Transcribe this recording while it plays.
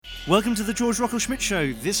Welcome to the Georg Rockall-Schmidt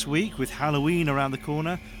Show. This week, with Halloween around the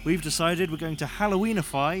corner, we've decided we're going to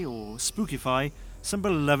Halloweenify, or spookify, some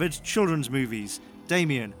beloved children's movies.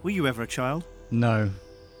 Damien, were you ever a child? No.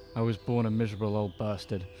 I was born a miserable old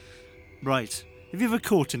bastard. Right. Have you ever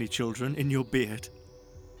caught any children in your beard?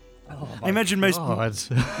 Oh I imagine most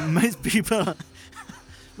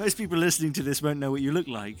people listening to this won't know what you look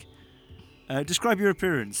like. Describe your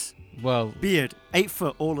appearance. Well... Beard, 8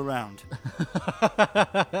 foot all around.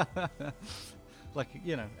 Like,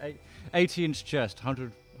 80-inch chest,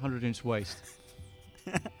 100-inch waist.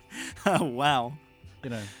 Oh, wow.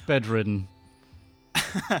 Bedridden.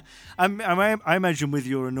 I imagine with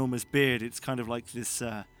your enormous beard, it's kind of like this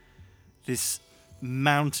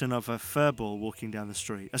mountain of a furball walking down the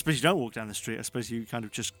street. I suppose you don't walk down the street. I suppose you kind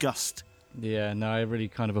of just gust. Yeah, no, I really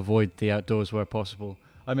kind of avoid the outdoors where possible.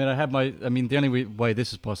 The only way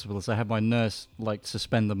this is possible is I have my nurse,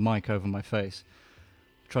 suspend the mic over my face.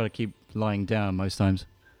 Try to keep lying down most times.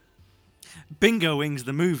 Bingo Wings,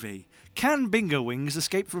 the movie. Can Bingo Wings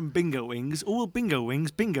escape from Bingo Wings, or will Bingo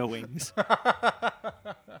Wings Bingo Wings?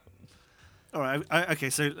 All right,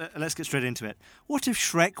 okay, so let's get straight into it. What if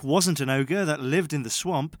Shrek wasn't an ogre that lived in the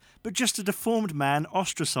swamp, but just a deformed man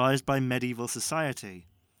ostracized by medieval society?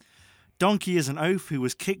 Donkey is an oaf who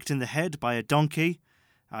was kicked in the head by a donkey.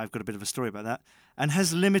 I've got a bit of a story about that. And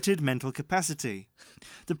has limited mental capacity.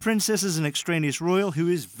 The princess is an extraneous royal who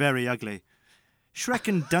is very ugly. Shrek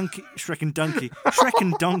and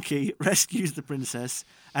Donkey rescues the princess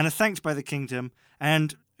and are thanked by the kingdom,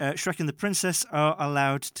 and Shrek and the princess are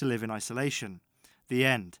allowed to live in isolation. The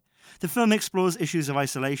end. The film explores issues of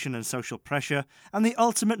isolation and social pressure and the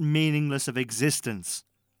ultimate meaninglessness of existence.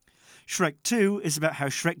 Shrek 2 is about how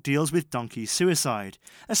Shrek deals with Donkey's suicide,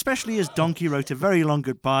 especially as Donkey wrote a very long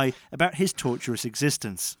goodbye about his torturous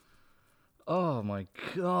existence. Oh my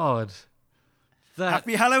god.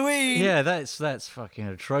 Happy Halloween! Yeah, that's fucking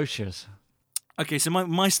atrocious. Okay, so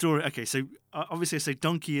my story... Okay, so obviously I say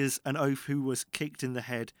Donkey is an oaf who was kicked in the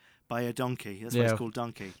head by a donkey. That's why it's called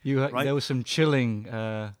Donkey. Right? There was some chilling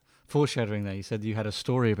foreshadowing there. You said you had a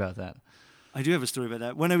story about that. I do have a story about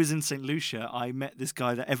that. When I was in St. Lucia, I met this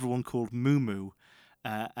guy that everyone called Moo Moo,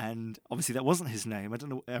 and obviously that wasn't his name. I don't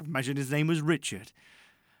know. I imagine his name was Richard.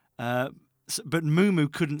 But Moo Moo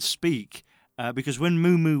couldn't speak because when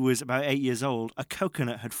Moo Moo was about 8 years old, a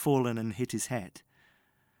coconut had fallen and hit his head,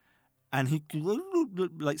 and he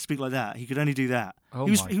could speak like that. He could only do that. Oh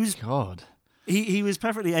God! He was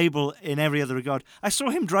perfectly able in every other regard. I saw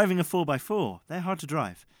him driving a 4x4. They're hard to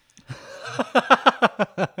drive.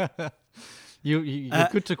 You're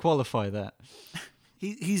good to qualify that.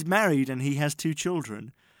 He's married and he has 2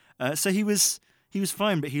 children, so he was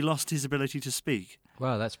fine, but he lost his ability to speak.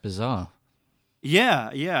 Wow, that's bizarre.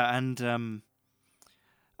 Yeah, and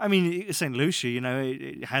St. Lucia,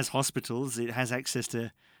 it has hospitals, it has access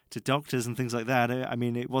to doctors and things like that. I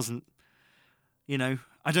mean, it wasn't, I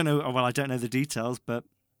don't know. Well, I don't know the details, but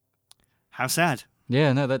how sad.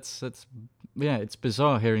 Yeah, no, that's it's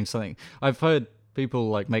bizarre hearing something. I've heard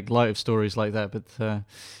people make light of stories like that, but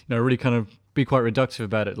really kind of be quite reductive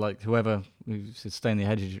about it. Like whoever sustained the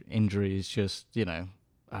head injury is just,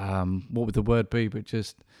 what would the word be? But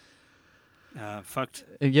just fucked.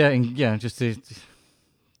 Just a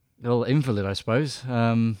little invalid, I suppose.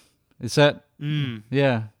 Is that?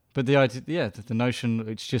 Yeah, but the idea, the notion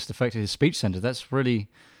it's just affected his speech center. That's really,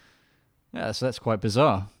 so that's quite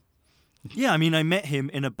bizarre. Yeah, I mean, I met him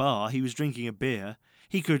in a bar. He was drinking a beer.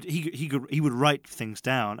 He would write things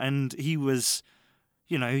down, and he was,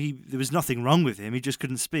 there was nothing wrong with him. He just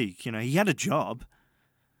couldn't speak. He had a job.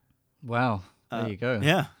 Wow, there you go.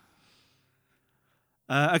 Yeah.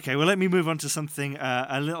 Okay, well, let me move on to something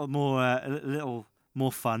a little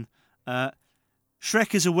more fun.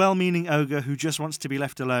 Shrek is a well-meaning ogre who just wants to be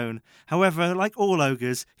left alone. However, like all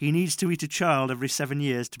ogres, he needs to eat a child every 7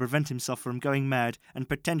 years to prevent himself from going mad and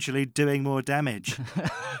potentially doing more damage.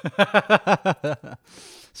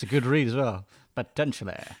 It's a good read as well.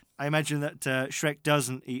 Potentially. I imagine that Shrek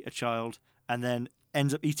doesn't eat a child and then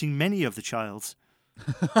ends up eating many of the childs.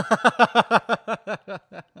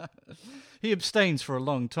 He abstains for a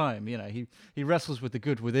long time. He wrestles with the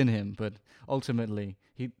good within him, but ultimately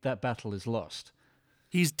that battle is lost.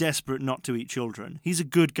 He's desperate not to eat children. He's a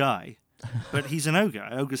good guy, but he's an ogre.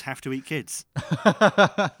 Ogres have to eat kids.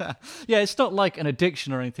 Yeah, it's not like an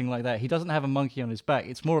addiction or anything like that. He doesn't have a monkey on his back.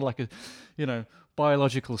 It's more like a,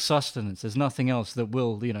 biological sustenance. There's nothing else that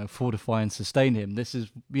will, fortify and sustain him. This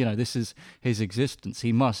is his existence.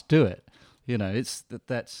 He must do it. It's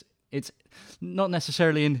not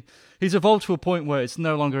necessarily he's evolved to a point where it's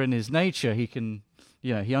no longer in his nature. He can,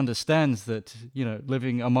 he understands that,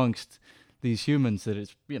 living amongst these humans that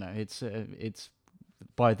it's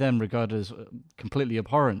by them regarded as completely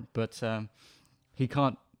abhorrent, but he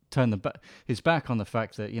can't turn his back on the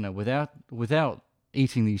fact that without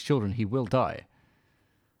eating these children, he will die.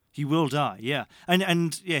 He will die, yeah,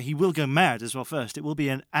 and he will go mad as well. First, it will be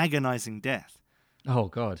an agonizing death. Oh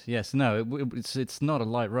God, yes, no, it's not a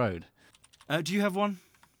light road. Do you have one?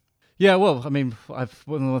 Yeah, well, I mean, one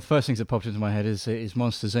of the first things that popped into my head is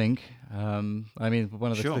Monsters Inc. I mean,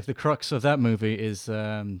 one of the crux of that movie is,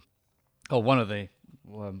 one of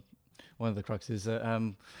the crux is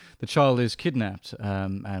that the child is kidnapped,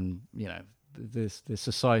 and this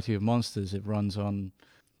society of monsters, it runs on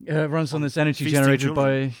this energy generated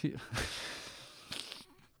by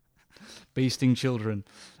beasting children.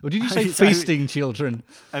 Or did you say feasting children?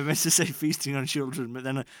 I meant to say feasting on children, but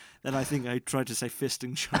then I think I tried to say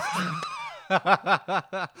fisting children.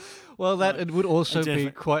 Well, it would also be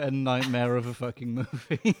quite a nightmare of a fucking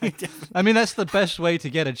movie. I mean, that's the best way to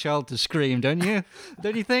get a child to scream, don't you?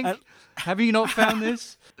 Don't you think? Have you not found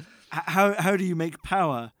this? How do you make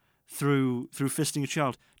power through fisting a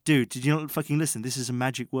child? Dude, did you not fucking listen? This is a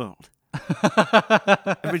magic world.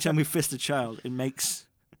 Every time we fist a child, it makes...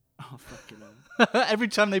 Oh, fucking hell. Every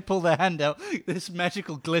time they pull their hand out, this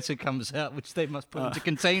magical glitter comes out, which they must put into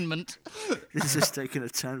containment. This is taking a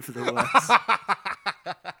turn for the worse.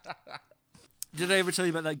 Did I ever tell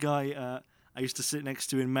you about that guy I used to sit next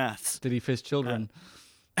to in maths? Did he fist children?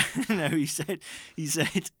 No, he said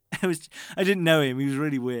I didn't know him. He was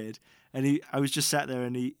really weird, and I was just sat there,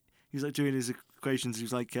 and he was like doing his equations. He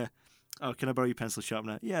was like, "Oh, can I borrow your pencil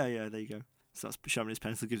sharpener?" Yeah, there you go. Starts sharpening his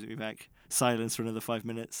pencil, gives it me back. Silence for another 5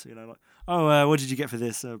 minutes. Like, "Oh, what did you get for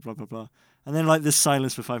this?" Blah blah blah. And then like this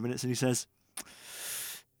silence for 5 minutes, and he says,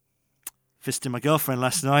 "Fisting my girlfriend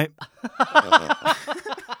last night."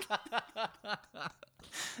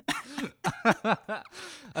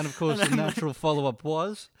 And of course, the natural follow-up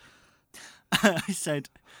was, I said,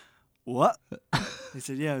 "What?" He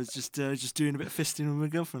said, "Yeah, I was just doing a bit of fisting with my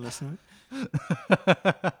girlfriend last night."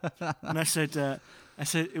 And I said,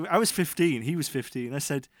 I was 15. He was 15. I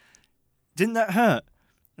said, "Didn't that hurt?"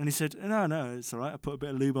 And he said, "No, it's all right. I put a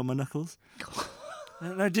bit of lube on my knuckles."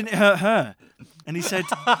 No, didn't it hurt her? And he said,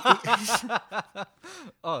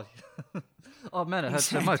 "Oh, man, it hurts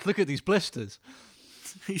so much. Look at these blisters."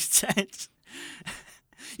 He said,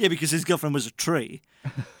 "Yeah, because his girlfriend was a tree."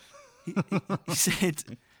 He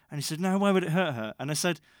said, "No, why would it hurt her?" And I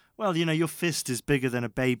said, "Well, your fist is bigger than a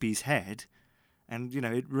baby's head, and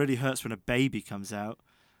it really hurts when a baby comes out."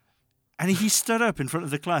 And he stood up in front of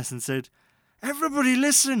the class and said, "Everybody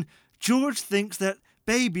listen, George thinks that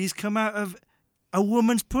babies come out of a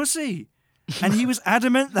woman's pussy." And he was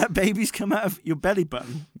adamant that babies come out of your belly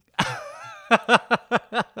button.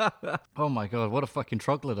 Oh my God, what a fucking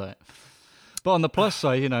troglodyte. But on the plus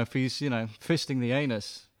side, if he's, fisting the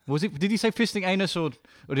anus. Did he say fisting anus, or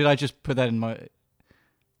did I just put that in my...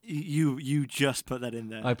 You just put that in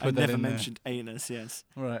there. I never mentioned anus, yes.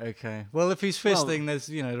 Right, okay. Well, if he's fisting, there's,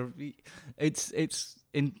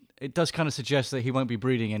 it does kind of suggest that he won't be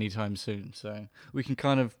breeding anytime soon. So we can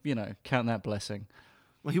kind of, count that blessing.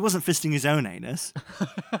 Well, he wasn't fisting his own anus.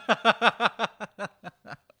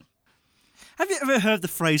 Have you ever heard the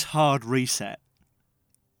phrase hard reset?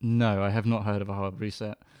 No, I have not heard of a hard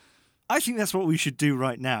reset. I think that's what we should do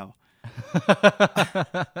right now.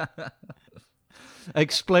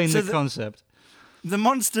 Explain the concept. The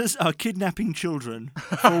monsters are kidnapping children.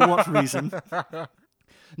 For what reason?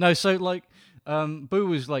 No, so Boo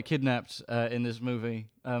was kidnapped in this movie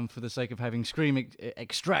for the sake of having Scream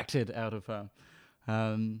extracted out of her.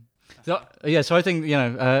 So I think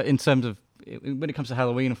in terms of when it comes to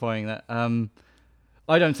Halloweenifying, that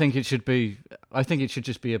I don't think it should be. I think it should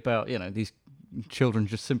just be about these children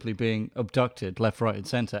just simply being abducted left, right, and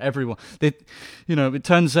center. Everyone, it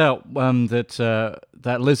turns out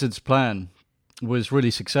that Lizard's plan was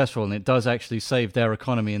really successful, and it does actually save their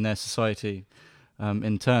economy and their society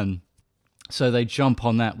in turn. So they jump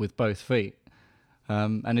on that with both feet.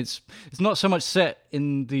 And it's not so much set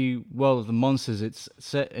in the world of the monsters; it's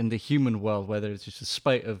set in the human world, where there's just a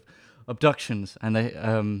spate of abductions, and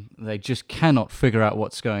they just cannot figure out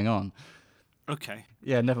what's going on. Okay.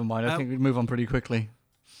 Yeah, never mind. I think we move on pretty quickly.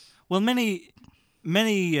 Well, many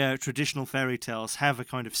traditional fairy tales have a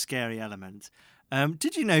kind of scary element.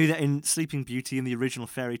 Did you know that in Sleeping Beauty, in the original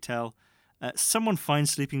fairy tale, someone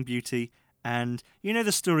finds Sleeping Beauty, and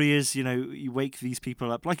the story is, you wake these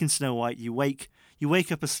people up, like in Snow White. You wake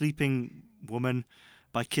up a sleeping woman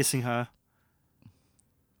by kissing her.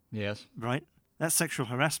 Yes. Right? That's sexual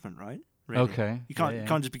harassment, right? Really. Okay. You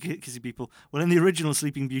can't just be kissing people. Well, in the original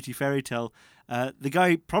Sleeping Beauty fairy tale, the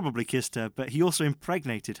guy probably kissed her, but he also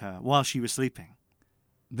impregnated her while she was sleeping.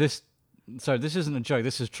 This isn't a joke.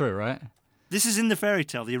 This is true, right? This is in the fairy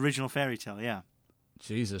tale, the original fairy tale, yeah.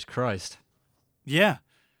 Jesus Christ. Yeah.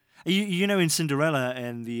 You know, in Cinderella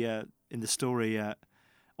and in the story,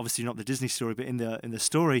 obviously not the Disney story, but in the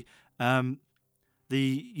story,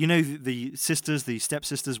 the sisters, the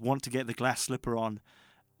stepsisters, want to get the glass slipper on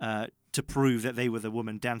to prove that they were the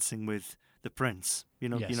woman dancing with the prince. You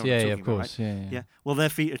know, Yes. what I'm Yeah, talking of about, course. right? Yeah. Well, their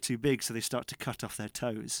feet are too big, so they start to cut off their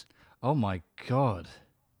toes. Oh my God.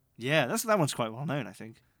 Yeah, that one's quite well known, I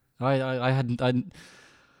think. I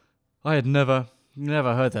had never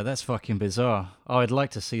heard that. That's fucking bizarre. Oh, I'd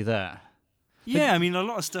like to see that. Yeah, I mean, a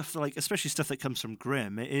lot of stuff, like especially stuff that comes from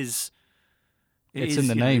Grimm, it's in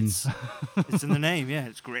the name. It's in the name. Yeah,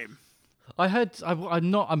 it's Grimm.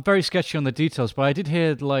 I'm very sketchy on the details, but I did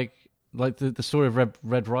hear like the story of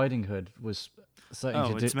Red Riding Hood was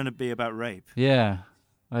something to do. It's meant to be about rape. Yeah,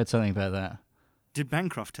 I heard something about that. Did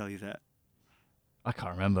Bancroft tell you that? I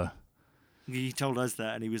can't remember. He told us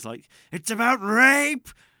that, and he was like, "It's about rape.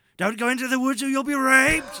 Don't go into the woods or you'll be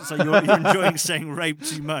raped." So you're enjoying saying rape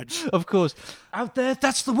too much. Of course. Out there,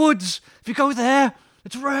 that's the woods. If you go there,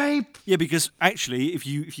 it's rape. Yeah, because actually, if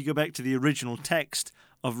you go back to the original text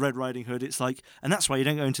of Red Riding Hood, it's like, and that's why you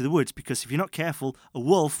don't go into the woods, because if you're not careful, a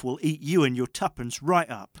wolf will eat you and your tuppence right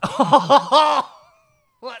up.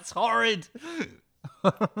 That's horrid.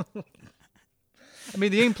 I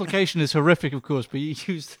mean, the implication is horrific, of course, but you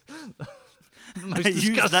used the most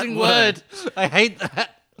disgusting word. I hate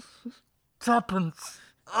that. Tuppence.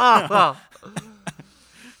 Oh.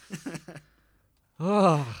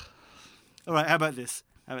 All right, how about this?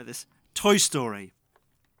 Toy Story.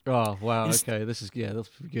 Oh, wow, okay. That's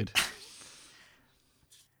pretty good.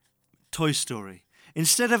 Toy Story.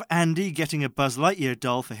 Instead of Andy getting a Buzz Lightyear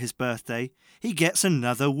doll for his birthday, he gets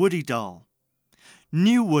another Woody doll.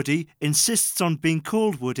 New Woody insists on being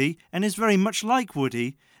called Woody and is very much like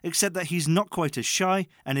Woody, except that he's not quite as shy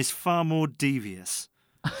and is far more devious.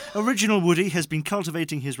 Original Woody has been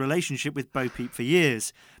cultivating his relationship with Bo Peep for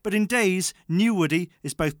years, but in days, New Woody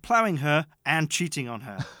is both ploughing her and cheating on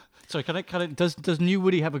her. Sorry, does New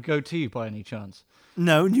Woody have a goatee by any chance?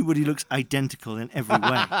 No, New Woody looks identical in every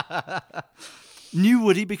way. New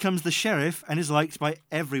Woody becomes the sheriff and is liked by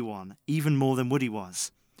everyone, even more than Woody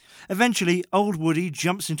was. Eventually, old Woody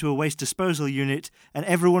jumps into a waste disposal unit and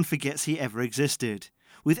everyone forgets he ever existed.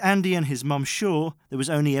 With Andy and his mum sure there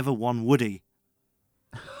was only ever one Woody.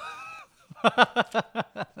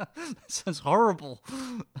 That sounds horrible.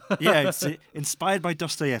 Yeah, it's inspired by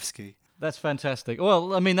Dostoevsky. That's fantastic.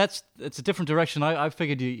 Well, I mean, it's a different direction. I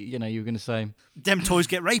figured you were going to say... Them toys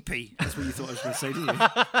get rapey. That's what you thought I was going to say, didn't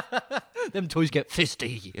you? Them toys get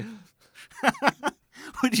fisty.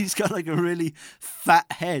 Woody's got like a really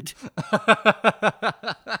fat head.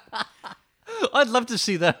 I'd love to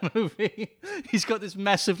see that movie. He's got this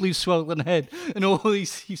massively swollen head, and all you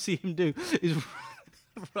see him do is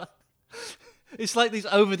run. It's like these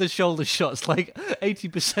over-the-shoulder shots, like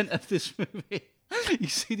 80% of this movie. You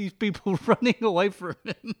see these people running away from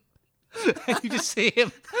him, and you just see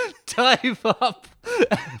him dive up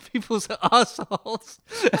people's assholes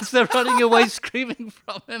as they're running away screaming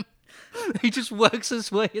from him. He just works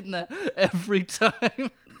his way in there every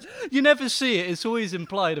time. You never see it. It's always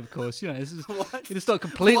implied, of course. It's not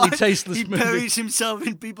completely tasteless He movie. buries himself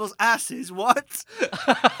in people's asses. What?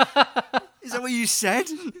 Is that what you said?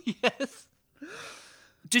 Yes.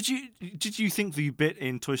 Did you think the bit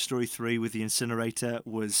in Toy Story 3 with the incinerator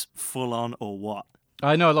was full on or what?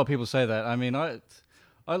 I know a lot of people say that. I mean, I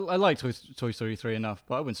like Toy Story 3 enough,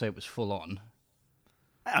 but I wouldn't say it was full on.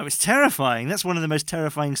 It was terrifying. That's one of the most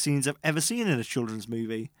terrifying scenes I've ever seen in a children's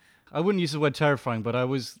movie. I wouldn't use the word terrifying, but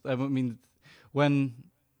the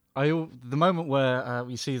moment where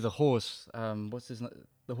you see the horse, what's his name?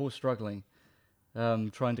 The horse struggling,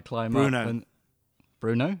 trying to climb Bruno. up.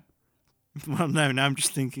 Bruno? Well, no, now I'm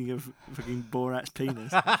just thinking of fucking Borat's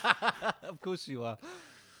penis. Of course you are.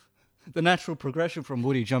 The natural progression from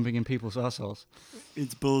Woody jumping in people's assholes.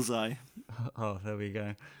 It's Bullseye. Oh, there we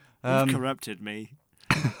go. You've corrupted me.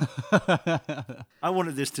 I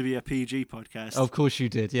wanted this to be a PG podcast. Of course you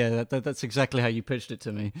did. Yeah, that's exactly how you pitched it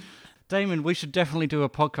to me. Damon, we should definitely do a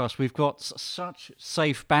podcast. We've got such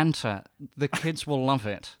safe banter. The kids will love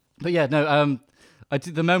it. But yeah, no. I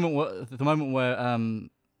did the moment where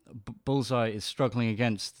Bullseye is struggling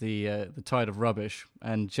against the tide of rubbish,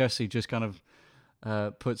 and Jessie just kind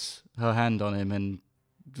of puts her hand on him and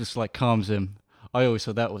just like calms him. I always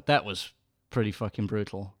thought that was pretty fucking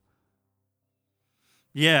brutal.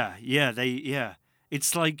 Yeah.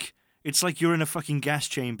 It's like It's like you're in a fucking gas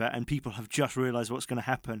chamber and people have just realised what's going to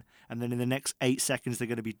happen, and then in the next 8 seconds they're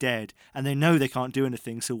going to be dead, and they know they can't do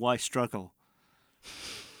anything, so why struggle?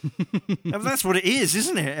 That's what it is,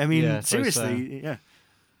 isn't it? I mean, seriously, yeah.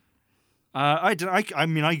 I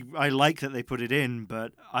like that they put it in,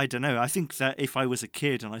 but I don't know. I think that if I was a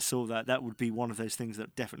kid and I saw that, that would be one of those things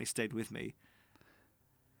that definitely stayed with me.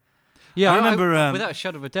 Yeah, I remember without a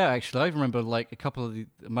shadow of a doubt. Actually, I remember like a couple of the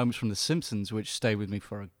moments from The Simpsons which stayed with me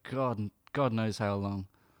for God knows how long.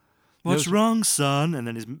 What's wrong, son? And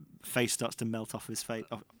then his face starts to melt off his face.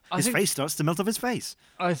 His face starts to melt off his face.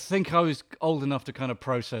 I think I was old enough to kind of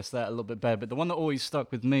process that a little bit better. But the one that always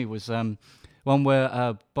stuck with me was one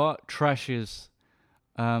where Bart trashes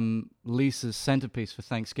Lisa's centerpiece for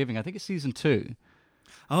Thanksgiving. I think it's season 2.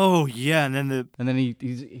 Oh yeah, and then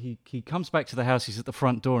he comes back to the house. He's at the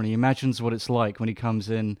front door and he imagines what it's like when he comes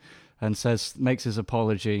in and makes his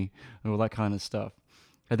apology and all that kind of stuff.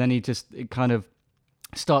 And then it kind of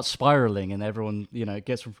starts spiraling, and everyone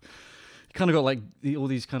gets kind of got like all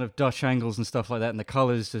these kind of Dutch angles and stuff like that, and the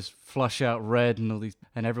colors just flush out red and all these,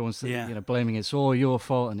 and everyone's blaming it's all your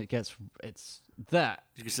fault, and it gets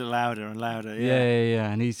louder and louder. Yeah.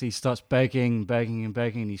 And he starts begging,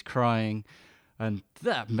 and he's crying. And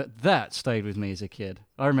that stayed with me as a kid.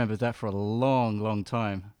 I remember that for a long, long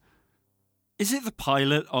time. Is it the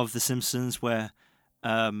pilot of The Simpsons where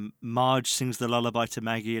Marge sings the lullaby to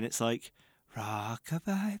Maggie and it's like,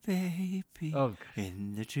 rock-a-bye baby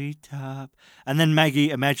in the treetop? And then Maggie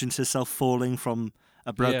imagines herself falling from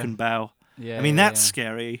a broken bough. Yeah, I mean, that's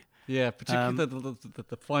scary. Yeah, particularly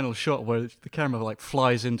the final shot where the camera like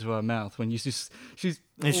flies into her mouth when she's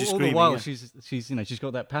all screaming, the while she's she's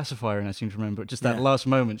got that pacifier in, I seem to remember. Just that last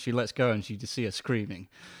moment she lets go and you just see her screaming.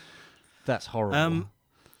 That's horrible.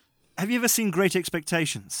 Have you ever seen Great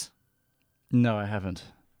Expectations? No, I haven't.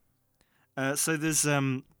 So there's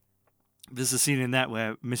a scene in that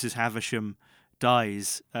where Mrs. Havisham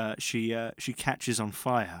dies. She catches on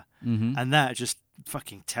fire, and that just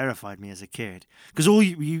fucking terrified me as a kid, because all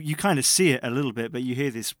you kind of see it a little bit, but you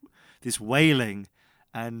hear this wailing,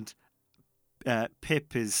 and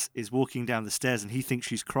Pip is walking down the stairs and he thinks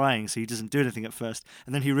she's crying, so he doesn't do anything at first,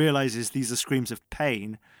 and then he realizes these are screams of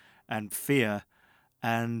pain and fear,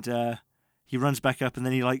 and he runs back up, and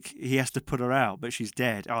then he has to put her out, but she's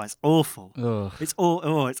dead. Oh, it's awful. Ugh. It's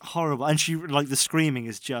horrible, and she the screaming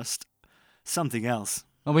is just something else.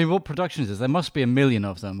 I mean, what production is this? There must be a million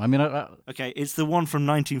of them. I mean, okay, it's the one from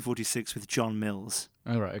 1946 with John Mills.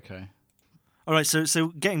 Oh, right, okay. All right, so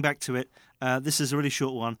getting back to it, this is a really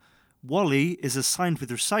short one. Wally is assigned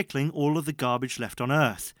with recycling all of the garbage left on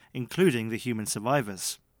Earth, including the human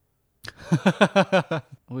survivors.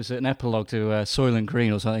 Was it an epilogue to Soylent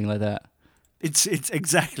Green or something like that? It's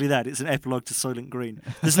exactly that. It's an epilogue to Soylent Green.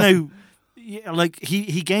 There's no...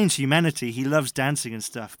 he gains humanity. He loves dancing and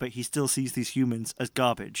stuff, but he still sees these humans as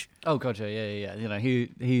garbage. Oh, gotcha. Yeah.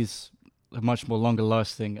 He's a much more longer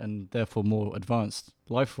lasting and therefore more advanced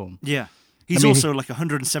life form. Yeah. He's also like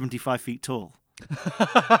 175 feet tall.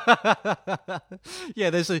 Yeah,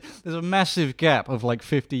 there's a massive gap of like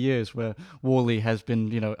 50 years where Wally has been,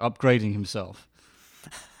 upgrading himself.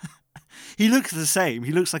 He looks the same.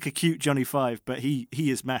 He looks like a cute Johnny Five, but he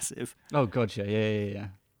is massive. Oh, gotcha. Yeah.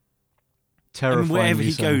 Terrifying. I mean, wherever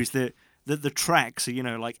he goes, the tracks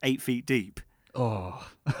are, like 8 feet deep. Oh,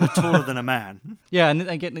 taller than a man. Yeah, and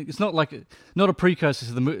again, it's not a precursor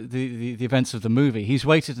to the events of the movie. He's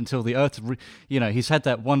waited until the Earth, he's had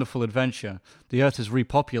that wonderful adventure. The Earth is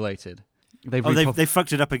repopulated. They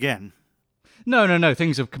fucked it up again. No.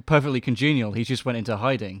 Things are perfectly congenial. He just went into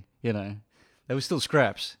hiding. There were still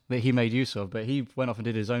scraps that he made use of, but he went off and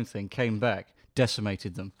did his own thing. Came back,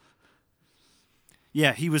 decimated them.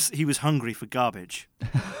 Yeah, he was hungry for garbage.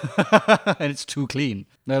 And it's too clean.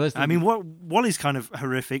 No, Wally's kind of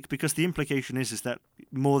horrific because the implication is that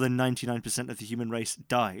more than 99% of the human race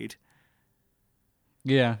died.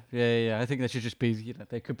 Yeah. I think there should just be,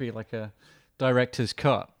 there could be like a director's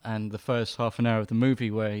cut and the first half an hour of the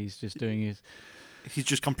movie where he's just doing his... He's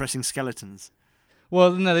just compressing skeletons.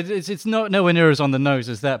 Well, no, it's not nowhere near as on the nose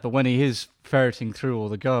as that, but when he is ferreting through all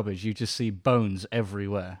the garbage, you just see bones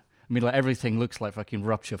everywhere. I mean, like, everything looks like fucking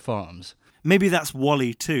Rupture Farms. Maybe that's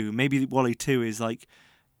Wall-E 2. Maybe Wall-E 2 is like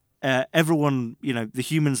everyone, the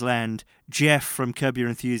humans land. Jeff from Curb Your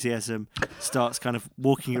Enthusiasm starts kind of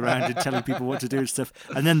walking around and telling people what to do and stuff.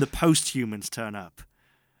 And then the post-humans turn up.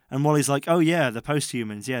 And Wally's like, oh, yeah, the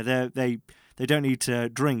post-humans. Yeah, they don't need to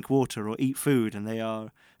drink water or eat food. And they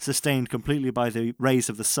are sustained completely by the rays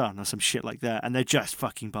of the sun or some shit like that. And they're just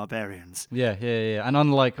fucking barbarians. Yeah. And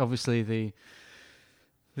unlike, obviously,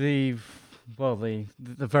 the well, the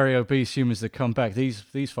very obese humans that come back, these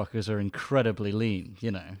fuckers are incredibly lean,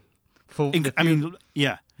 you know.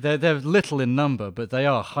 Yeah. They're little in number, but they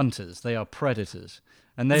are hunters. They are predators.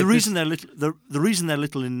 And the reason they're little, the reason they're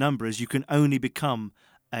little in number is you can only become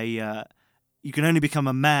a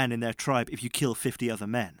man in their tribe if you kill 50 other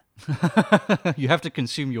men. You have to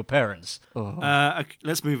consume your parents. Okay,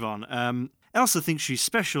 let's move on. Elsa thinks she's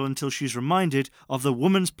special until she's reminded of the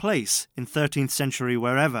woman's place in 13th century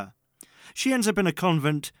wherever. She ends up in a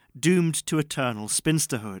convent, doomed to eternal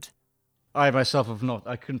spinsterhood. I myself have not.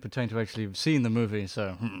 I couldn't pretend to actually have seen the movie,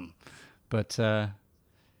 so... But...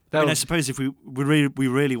 I suppose if we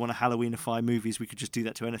really want to Halloweenify movies, we could just do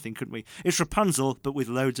that to anything, couldn't we? It's Rapunzel, but with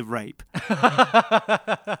loads of rape.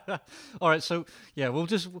 All right, so yeah,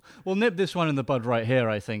 we'll nip this one in the bud right here.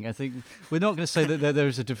 I think we're not going to say that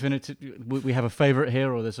there's a definitive. We have a favourite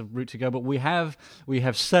here, or there's a route to go, but we have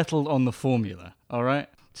settled on the formula. All right,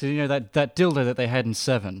 so you know that dildo that they had in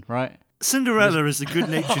Seven, right? Cinderella is a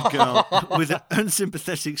good-natured girl with an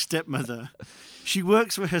unsympathetic stepmother. She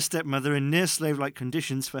works for her stepmother in near-slave-like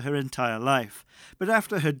conditions for her entire life. But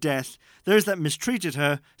after her death, those that mistreated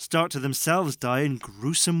her start to themselves die in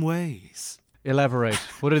gruesome ways. Elaborate.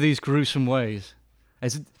 What are these gruesome ways?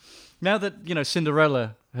 Now that, you know,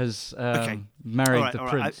 Cinderella has married the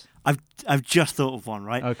prince. I've just thought of one,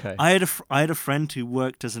 right? Okay. I had a friend who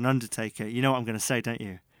worked as an undertaker. You know what I'm going to say, don't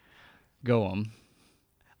you? Go on.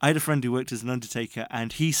 I had a friend who worked as an undertaker,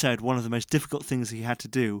 and he said one of the most difficult things he had to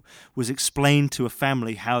do was explain to a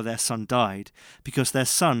family how their son died, because their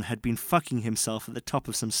son had been fucking himself at the top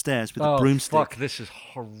of some stairs with a broomstick. Oh, fuck, this is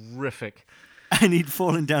horrific. And he'd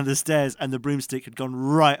fallen down the stairs, and the broomstick had gone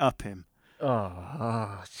right up him.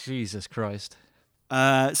 Oh, Jesus Christ.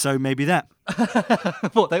 So maybe that.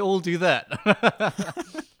 What, they all do that?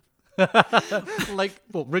 Like,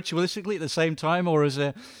 what, ritualistically at the same time, or is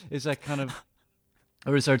there kind of...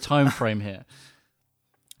 Or is there a time frame here?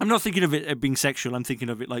 I'm not thinking of it being sexual. I'm thinking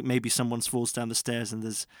of it like maybe someone falls down the stairs and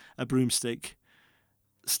there's a broomstick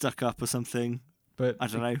stuck up or something. But I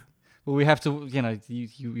don't know. Well, we have to, you know,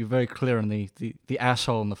 you're very clear on the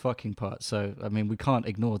asshole and the fucking part. So, I mean, we can't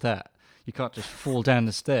ignore that. You can't just fall down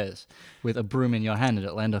the stairs with a broom in your hand and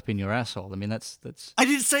it'll end up in your asshole. I mean, that's... I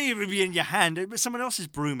didn't say it would be in your hand. It was someone else is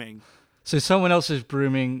brooming. So someone else is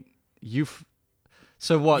brooming.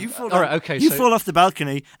 So what? Fall off the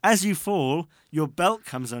balcony. As you fall, your belt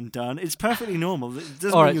comes undone. It's perfectly normal. It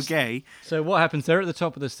doesn't mean you're gay. So what happens? They're at the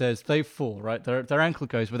top of the stairs. They fall, right? Their ankle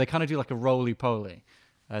goes, but they kind of do like a roly-poly,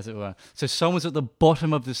 as it were. So someone's at the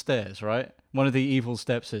bottom of the stairs, right? One of the evil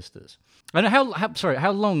stepsisters. And how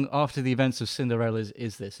long after the events of Cinderella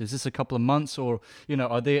is this? Is this a couple of months, or, you know,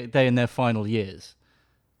 are they in their final years?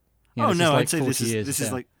 You know, I'd say this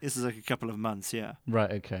is like a couple of months. Yeah.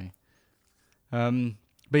 Right. Okay.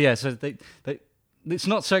 But yeah, so they it's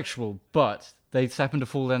not sexual, but they happen to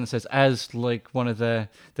fall down the stairs as like one of their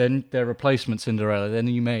replacement Cinderella, their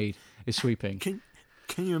new maid, is sweeping. Can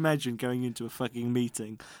you imagine going into a fucking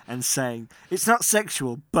meeting and saying it's not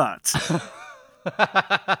sexual, but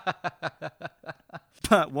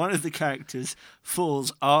but one of the characters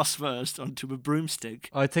falls arse first onto a broomstick?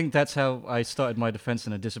 I think that's how I started my defense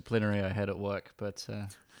in a disciplinary I had at work, but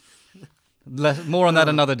more on that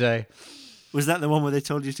another day. Was that the one where they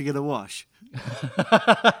told you to get a wash?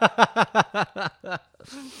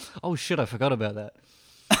 Oh, shit, I forgot about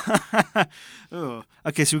that. Oh.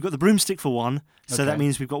 Okay, so we've got the broomstick for one, so that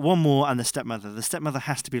means we've got one more and the stepmother. The stepmother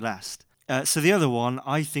has to be last. So the other one,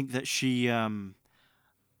 I think that she gets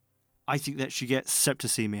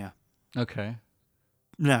septicemia. Okay.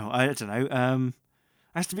 No, I don't know.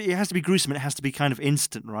 It has to be gruesome, and it has to be kind of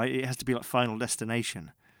instant, right? It has to be like Final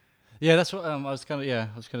Destination. Yeah, that's what I was kind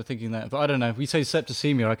of thinking that, but I don't know. If we say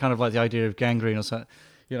septicemia, I kind of like the idea of gangrene or something.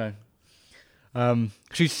 You know,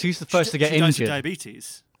 she's the first to get injured. She dies of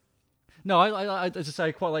diabetes. No, I just say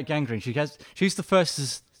I quite like gangrene. She's the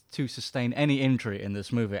first to sustain any injury in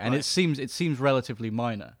this movie, and it seems relatively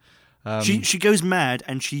minor. She goes mad,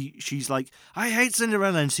 and she's like, I hate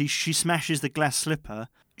Cinderella, and she smashes the glass slipper.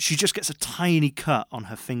 She just gets a tiny cut on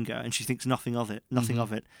her finger, and she thinks nothing of it.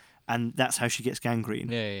 And that's how she gets gangrene.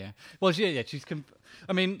 Yeah. Well, yeah.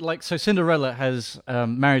 I mean, like, so Cinderella has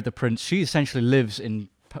married the prince. She essentially lives in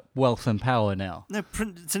wealth and power now. No,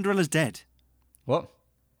 Cinderella's dead. What?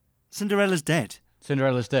 Cinderella's dead.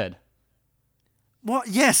 Cinderella's dead. What?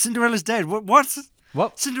 Yes, Cinderella's dead. What?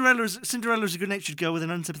 What? Cinderella's a good-natured girl with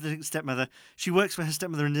an unsympathetic stepmother. She works for her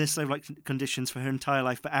stepmother in near slave-like conditions for her entire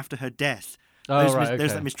life, but after her death, those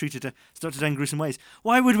that mistreated her started to in gruesome ways.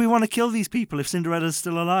 Why would we want to kill these people if Cinderella's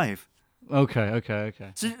still alive? Okay.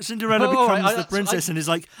 Cinderella becomes the princess and is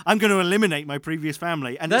like, I'm going to eliminate my previous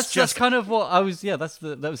family, and that's kind of what I was. Yeah,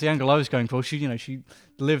 that was the angle I was going for. She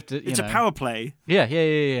lived. It's a power play.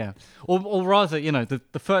 Yeah. Or rather,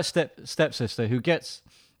 the first stepsister who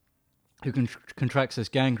contracts this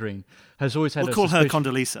gangrene has always had. We'll call her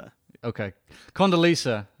Condoleezza. Okay,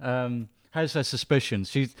 Condoleezza has her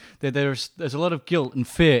suspicions. There's a lot of guilt and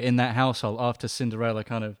fear in that household after Cinderella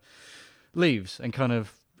kind of leaves and kind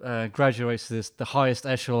of graduates to the highest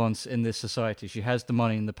echelons in this society. She has the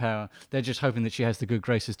money and the power. They're just hoping that she has the good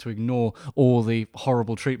graces to ignore all the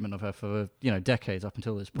horrible treatment of her for decades up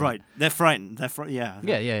until this point. Right, they're frightened. They're yeah.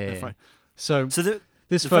 Frightened. So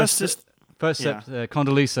this first step,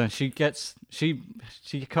 Condoleezza,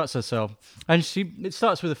 she cuts herself, and it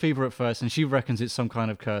starts with a fever at first, and she reckons it's some kind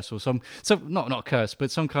of curse or some not curse, but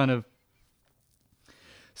some kind of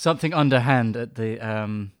something underhand at the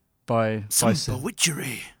by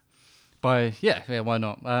bewitchery. Why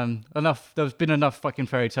not? There's been enough fucking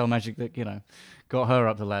fairy tale magic that got her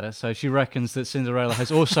up the ladder. So she reckons that Cinderella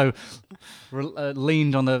has also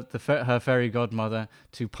leaned on her fairy godmother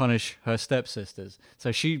to punish her stepsisters.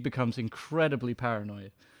 So she becomes incredibly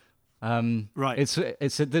paranoid. Right.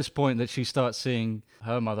 It's at this point that she starts seeing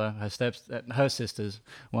her mother, her sisters,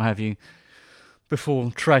 what have you,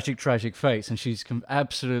 before tragic fates, and she's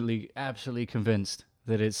absolutely convinced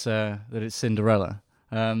that it's Cinderella.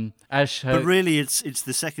 But really, it's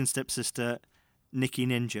the second stepsister, Nikki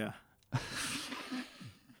Ninja.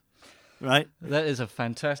 Right? That is a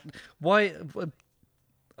fantastic. Why?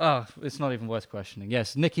 It's not even worth questioning.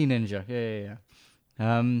 Yes, Nikki Ninja. Yeah.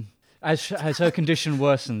 As her condition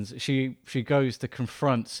worsens, she goes to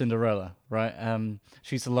confront Cinderella. Right.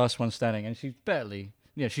 She's the last one standing, and she's barely.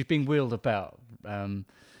 She's being wheeled about. And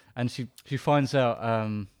she finds out.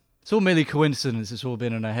 It's all merely coincidence. It's all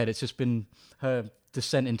been in her head. It's just been her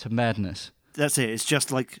descent into madness. That's it. It's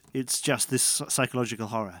just this psychological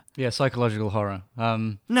horror. Yeah, psychological horror.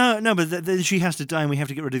 No, but then she has to die, and we have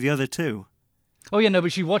to get rid of the other two. Oh yeah, no,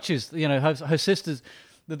 but she watches. Her sisters,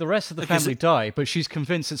 the rest of the family die, but she's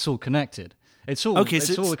convinced it's all connected. It's all okay.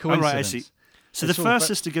 It's all a coincidence. Right, I see. So the first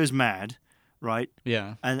sister goes mad, right?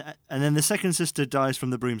 Yeah. And then the second sister dies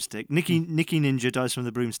from the broomstick. Nikki Ninja dies from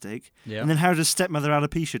the broomstick. Yeah. And then how does stepmother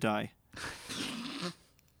Alopecia die?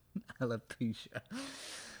 Alopecia.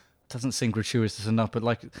 Doesn't seem gratuitous enough, but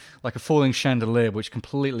like a falling chandelier which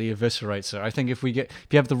completely eviscerates her. I think if you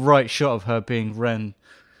have the right shot of her being rent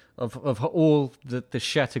of all the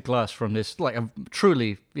shattered glass from this, like a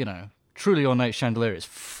truly ornate chandelier, is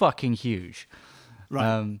fucking huge.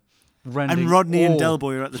 Right. And Rodney and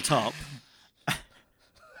Delboy are at the top.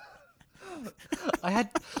 I had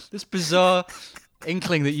this bizarre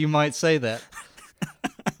inkling that you might say that.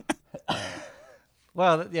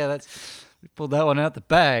 Well, that's we pulled that one out the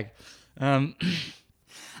bag.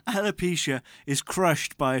 Alopecia is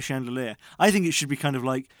crushed by a chandelier. I think it should be kind of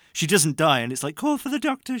like she doesn't die, and it's like, call for the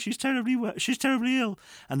doctor. She's terribly ill,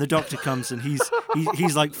 and the doctor comes, and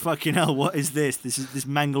he's like, fucking hell, what is this? This is this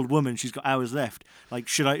mangled woman. She's got hours left. Like,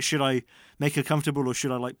 should I make her comfortable, or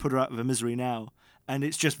should I put her out of her misery now? And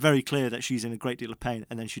it's just very clear that she's in a great deal of pain,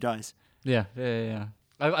 and then she dies. Yeah.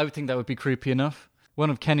 I would think that would be creepy enough. One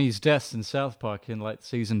of Kenny's deaths in South Park in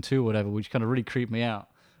season 2 or whatever, which kind of really creeped me out.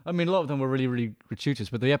 I mean, a lot of them were really, really gratuitous,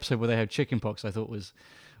 but the episode where they had chickenpox, I thought was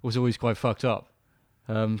always quite fucked up.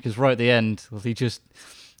 Because right at the end,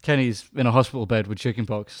 Kenny's in a hospital bed with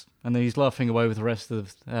chickenpox, and then he's laughing away with the rest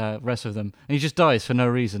of them, and he just dies for no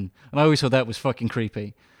reason. And I always thought that was fucking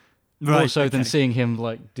creepy. Right, more so than seeing him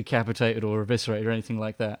decapitated or eviscerated or anything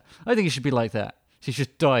like that. I think it should be like that. She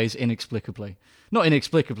just dies inexplicably. Not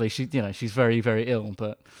inexplicably. She's very, very ill,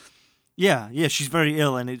 but yeah, she's very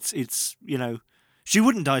ill, and it's she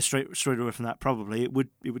wouldn't die straight away from that. Probably it would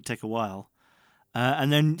take a while,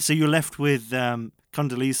 and then so you're left with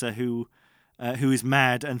Condoleezza, who is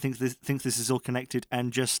mad and thinks this is all connected,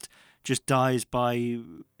 and just dies by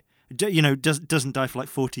doesn't die for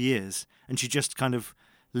 40 years, and she just kind of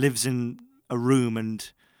lives in a room,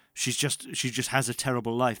 and she just has a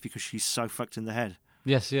terrible life because she's so fucked in the head.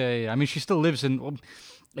 Yes, yeah. I mean, she still lives in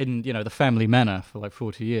the family manor for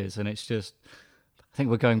 40 years, and it's just, I think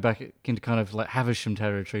we're going back into kind of Havisham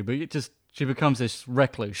territory, but she becomes this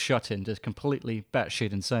recluse, shut-in, just completely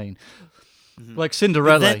batshit insane. Mm-hmm. Like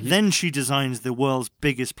Cinderella. Then she designs the world's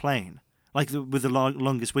biggest plane, with the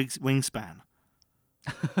longest wingspan.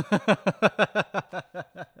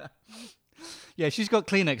 Yeah, she's got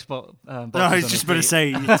Kleenex boxes. No, I was just about to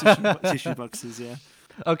say tissue boxes, yeah.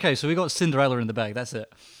 Okay, so we got Cinderella in the bag, that's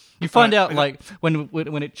it. You find out,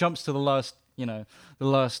 when it jumps to the last the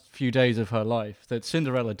last few days of her life, that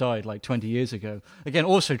Cinderella died like 20 years ago. Again,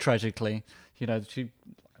 also tragically, she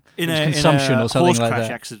in consumption or something horse like crash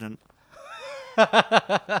that. accident.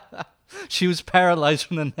 She was paralyzed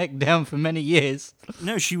from the neck down for many years.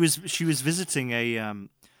 No, she was visiting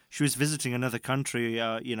another country,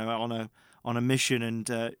 on a mission, and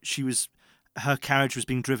her carriage was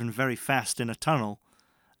being driven very fast in a tunnel,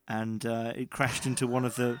 and it crashed into one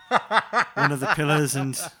of the pillars,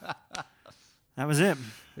 and that was it.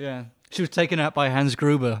 Yeah, she was taken out by Hans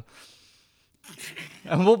Gruber.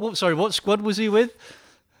 And what squad was he with?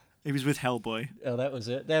 He was with Hellboy. Oh, that was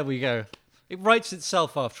it. There we go. It writes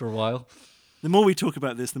itself after a while. The more we talk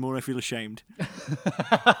about this, the more I feel ashamed.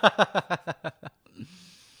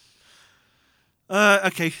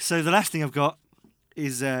 Okay, so the last thing I've got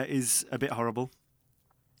is a bit horrible.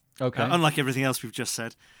 Okay. Unlike everything else we've just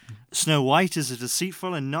said. Snow White is a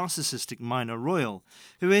deceitful and narcissistic minor royal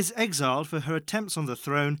who is exiled for her attempts on the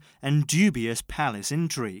throne and dubious palace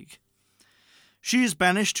intrigue. She is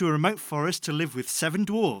banished to a remote forest to live with 7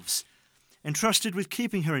 dwarves, entrusted with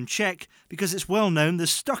keeping her in check because it's well known the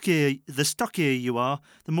stockier you are,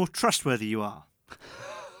 the more trustworthy you are.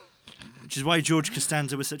 Which is why George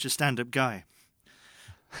Costanza was such a stand-up guy.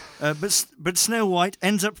 But Snow White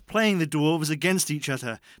ends up playing the dwarves against each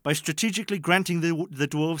other by strategically granting the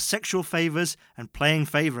dwarves sexual favours and playing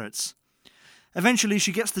favourites. Eventually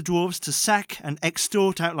she gets the dwarves to sack and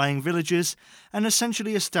extort outlying villages and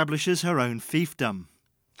essentially establishes her own fiefdom.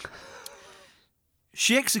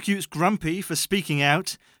 She executes Grumpy for speaking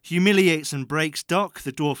out, humiliates and breaks Doc,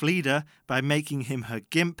 the dwarf leader, by making him her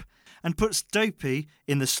gimp, and puts Dopey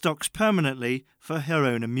in the stocks permanently for her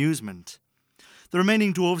own amusement. The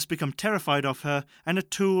remaining dwarves become terrified of her and a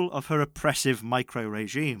tool of her oppressive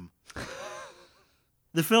micro-regime.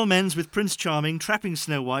 The film ends with Prince Charming trapping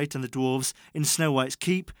Snow White and the dwarves in Snow White's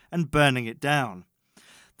keep and burning it down.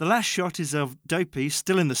 The last shot is of Dopey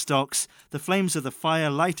still in the stocks, the flames of the fire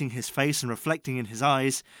lighting his face and reflecting in his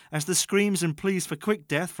eyes, as the screams and pleas for quick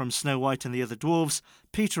death from Snow White and the other dwarves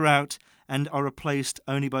peter out and are replaced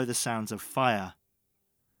only by the sounds of fire.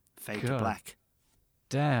 Fade to black.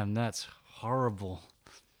 Damn, that's horrible.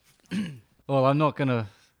 Well, I'm not gonna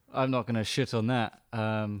shit on that.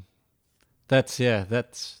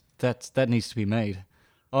 That needs to be made.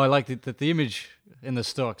 Oh, I like the image in the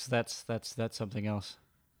stocks. That's something else.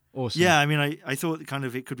 Awesome. Yeah, I mean, I thought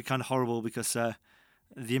it could be kind of horrible because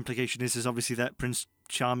the implication is obviously that Prince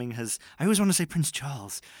Charming has. I always want to say Prince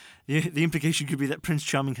Charles. The implication could be that Prince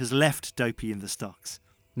Charming has left Dopey in the stocks.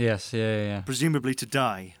 Yes, yeah. Presumably to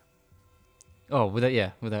die. Oh, without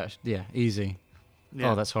easy.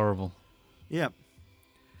 Yeah. Oh, that's horrible. Yeah.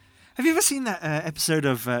 Have you ever seen that episode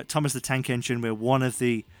of Thomas the Tank Engine where one of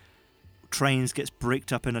the trains gets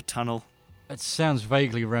bricked up in a tunnel? It sounds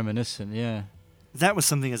vaguely reminiscent, yeah. That was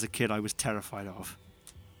something as a kid I was terrified of.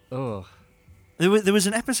 Oh. There was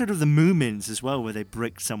an episode of the Moomins as well where they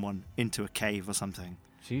bricked someone into a cave or something.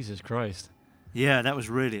 Jesus Christ. Yeah, that was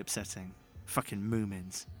really upsetting. Fucking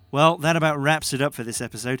Moomins. Well, that about wraps it up for this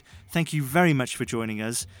episode. Thank you very much for joining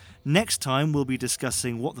us. Next time we'll be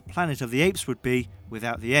discussing what the Planet of the Apes would be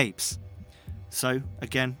without the apes. So,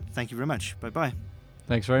 again, thank you very much. Bye-bye.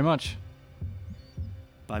 Thanks very much.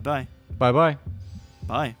 Bye-bye. Bye-bye.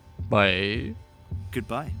 Bye. Bye.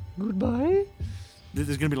 Goodbye. Goodbye.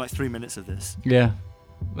 There's going to be like 3 minutes of this. Yeah.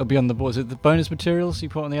 It'll be on the board. Is it the bonus materials you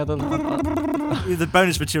put on the other? The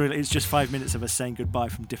bonus material is just 5 minutes of us saying goodbye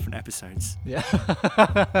from different episodes. Yeah.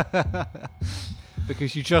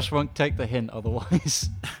 Because you just won't take the hint otherwise.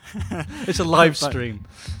 It's a live stream.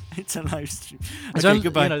 It's a live stream. Okay,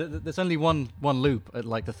 goodbye. There's only one loop at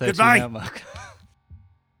like the 13 minute mark.